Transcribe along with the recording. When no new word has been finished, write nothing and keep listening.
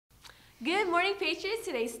Good morning, Patriots.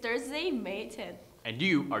 Today's Thursday, May 10th. And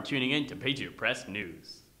you are tuning in to Patriot Press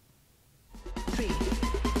News. 3, 2,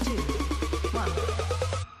 1.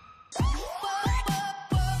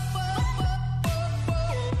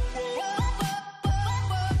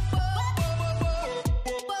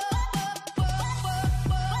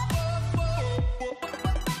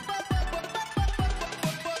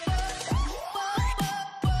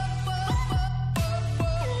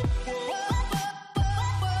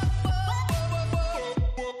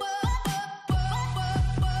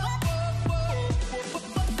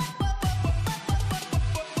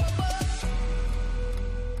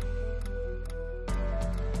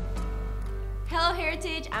 Hello,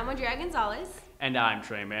 Heritage. I'm Andrea Gonzalez. And I'm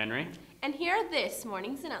Trey Manry. And here are this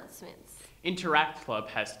morning's announcements. Interact Club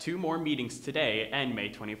has 2 more meetings today and May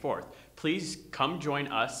 24th. Please come join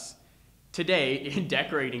us today in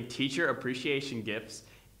decorating teacher appreciation gifts.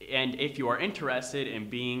 And if you are interested in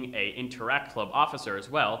being a Interact Club officer as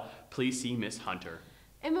well, please see Miss Hunter.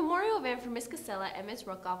 A memorial event for Ms. Casella and Ms.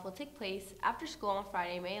 Ruckoff will take place after school on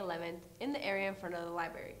Friday, May 11th in the area in front of the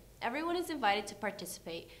library. Everyone is invited to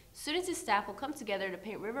participate. Students and staff will come together to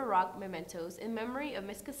paint River Rock mementos in memory of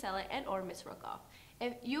Ms. Casella and or Ms. Ruckoff.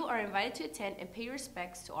 If you are invited to attend and pay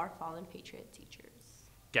respects to our fallen Patriot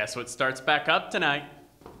teachers. Guess what starts back up tonight?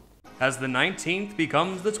 As the 19th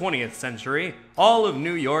becomes the 20th century, all of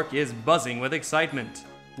New York is buzzing with excitement.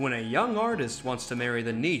 When a young artist wants to marry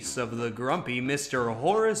the niece of the grumpy Mr.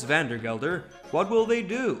 Horace Vandergelder, what will they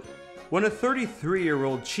do? When a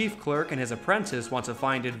 33-year-old chief clerk and his apprentice want to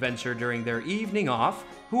find adventure during their evening off,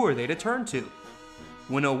 who are they to turn to?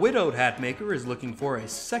 When a widowed hatmaker is looking for a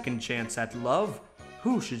second chance at love,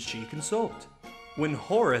 who should she consult? When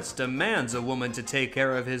Horace demands a woman to take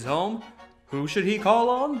care of his home, who should he call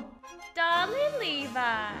on? Dolly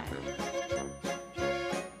Levi.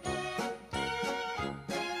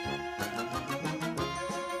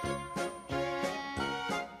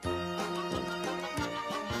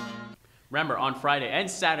 Remember, on Friday and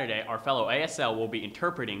Saturday, our fellow ASL will be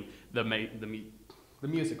interpreting the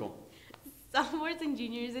musical. Sophomores and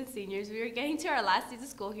juniors and seniors, we are getting to our last days of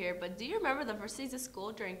school here, but do you remember the first days of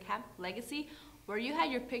school during Camp Legacy where you had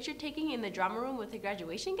your picture taken in the drama room with a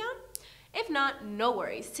graduation gown? If not, no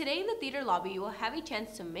worries. Today in the theater lobby, you will have a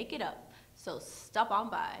chance to make it up, so stop on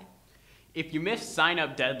by. If you missed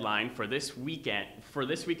sign-up deadline for this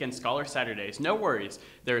weekend Scholar Saturdays, no worries.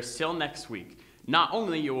 There is still next week. Not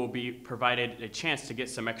only you will be provided a chance to get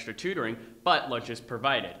some extra tutoring, but lunch is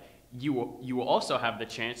provided. You will also have the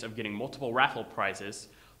chance of getting multiple raffle prizes.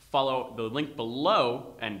 Follow the link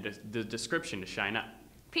below and the description to sign up.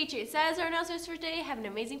 Patriots, that is our announcements for today. Have an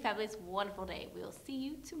amazing, fabulous, wonderful day. We will see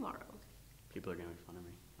you tomorrow. People are going to make fun of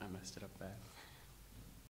me. I messed it up bad.